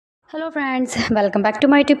Hello friends, welcome back to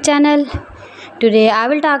my YouTube channel. Today I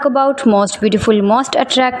will talk about most beautiful, most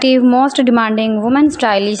attractive, most demanding women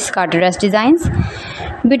stylish skirt dress designs.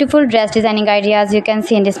 Beautiful dress designing ideas you can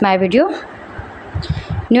see in this my video.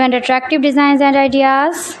 New and attractive designs and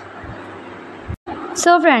ideas.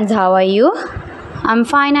 So friends, how are you? I'm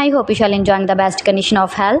fine. I hope you shall enjoy the best condition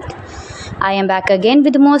of health. I am back again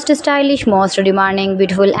with the most stylish, most demanding,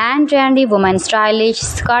 beautiful and trendy women stylish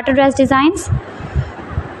skirt dress designs.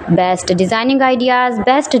 Best designing ideas,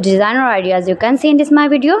 best designer ideas you can see in this my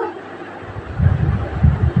video.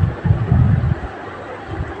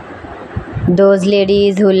 Those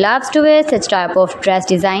ladies who loves to wear such type of dress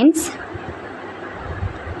designs.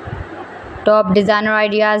 Top designer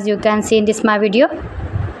ideas you can see in this my video.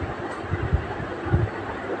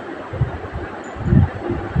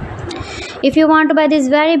 If you want to buy these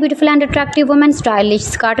very beautiful and attractive women stylish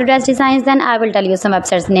skirt dress designs, then I will tell you some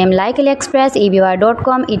websites name like AliExpress,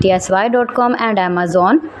 eBay.com, ETSY.com and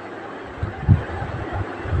Amazon.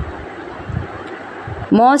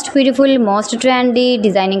 Most beautiful, most trendy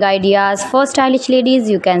designing ideas for stylish ladies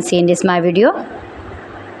you can see in this my video.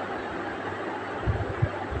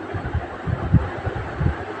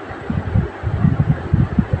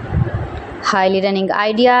 Highly running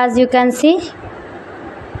ideas you can see.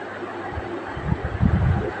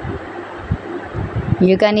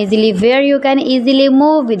 You can easily wear, you can easily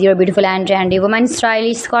move with your beautiful and trendy women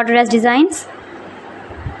stylish skirt dress designs.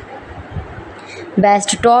 Best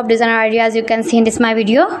top designer ideas you can see in this my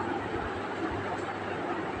video.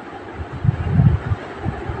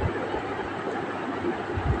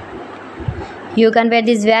 You can wear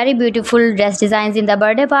these very beautiful dress designs in the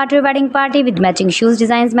birthday party or wedding party with matching shoes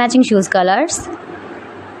designs, matching shoes colors.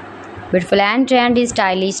 Beautiful and trendy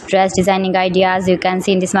stylish dress designing ideas you can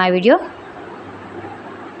see in this my video.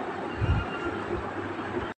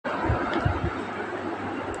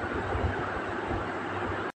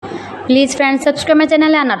 Please friends, subscribe my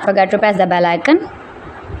channel and not forget to press the bell icon.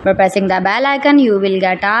 By pressing the bell icon, you will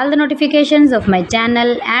get all the notifications of my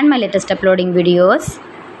channel and my latest uploading videos.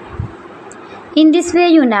 In this way,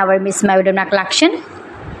 you never miss my video collection.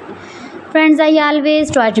 Friends, I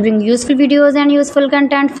always try to bring useful videos and useful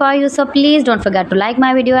content for you. So please don't forget to like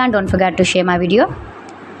my video and don't forget to share my video.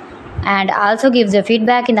 And also give the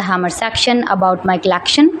feedback in the comment section about my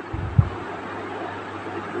collection.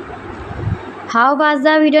 How was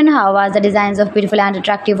the video and how was the designs of beautiful and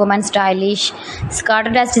attractive women stylish skirt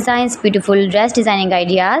dress designs, beautiful dress designing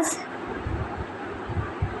ideas.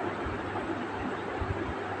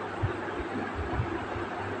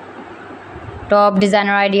 Top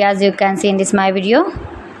designer ideas you can see in this my video.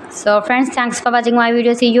 So friends, thanks for watching my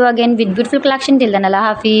video. See you again with beautiful collection. Till then,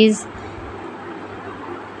 Allah Hafiz.